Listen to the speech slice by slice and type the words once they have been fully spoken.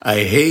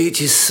I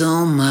hate you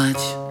so much.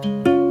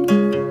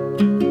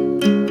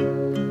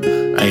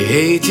 I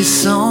hate you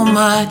so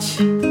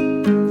much.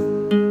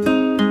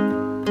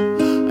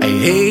 I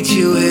hate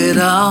you with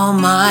all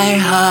my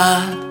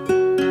heart.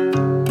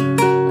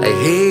 I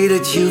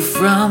hated you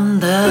from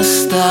the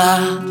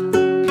start.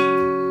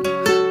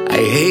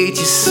 I hate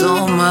you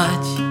so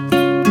much.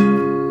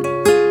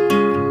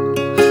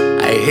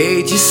 I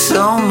hate you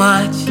so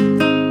much.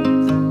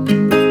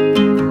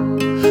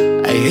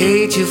 I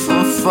hate you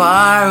from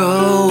far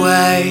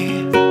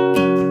away.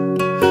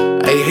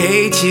 I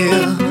hate you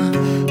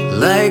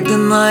like the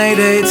night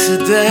hates the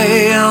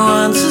day. I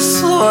want to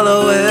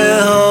swallow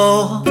it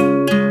whole.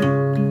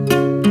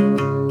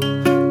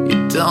 You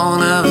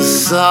don't have a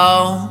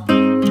soul.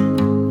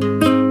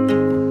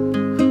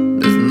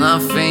 There's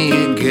nothing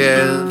you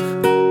give.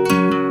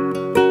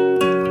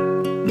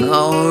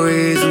 No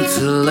reason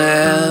to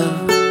live.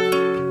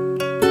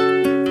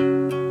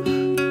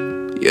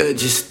 You're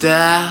just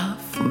there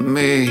for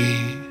me,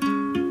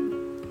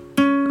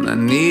 and I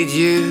need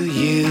you,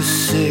 you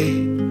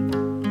see.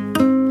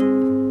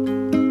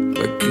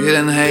 I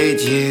couldn't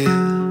hate you,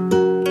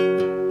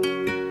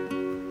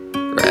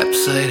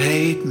 perhaps I'd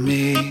hate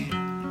me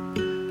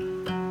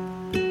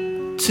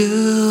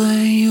too,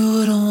 and you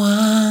wouldn't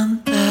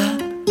want that.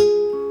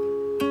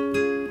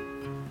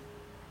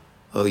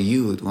 Oh,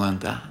 you would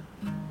want that.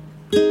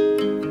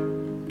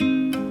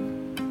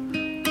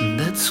 And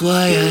that's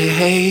why I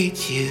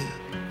hate you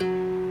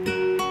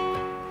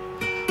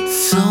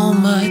so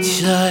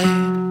much. I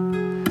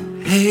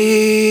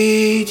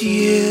hate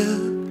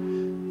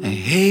you. I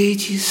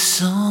hate you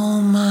so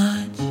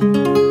much.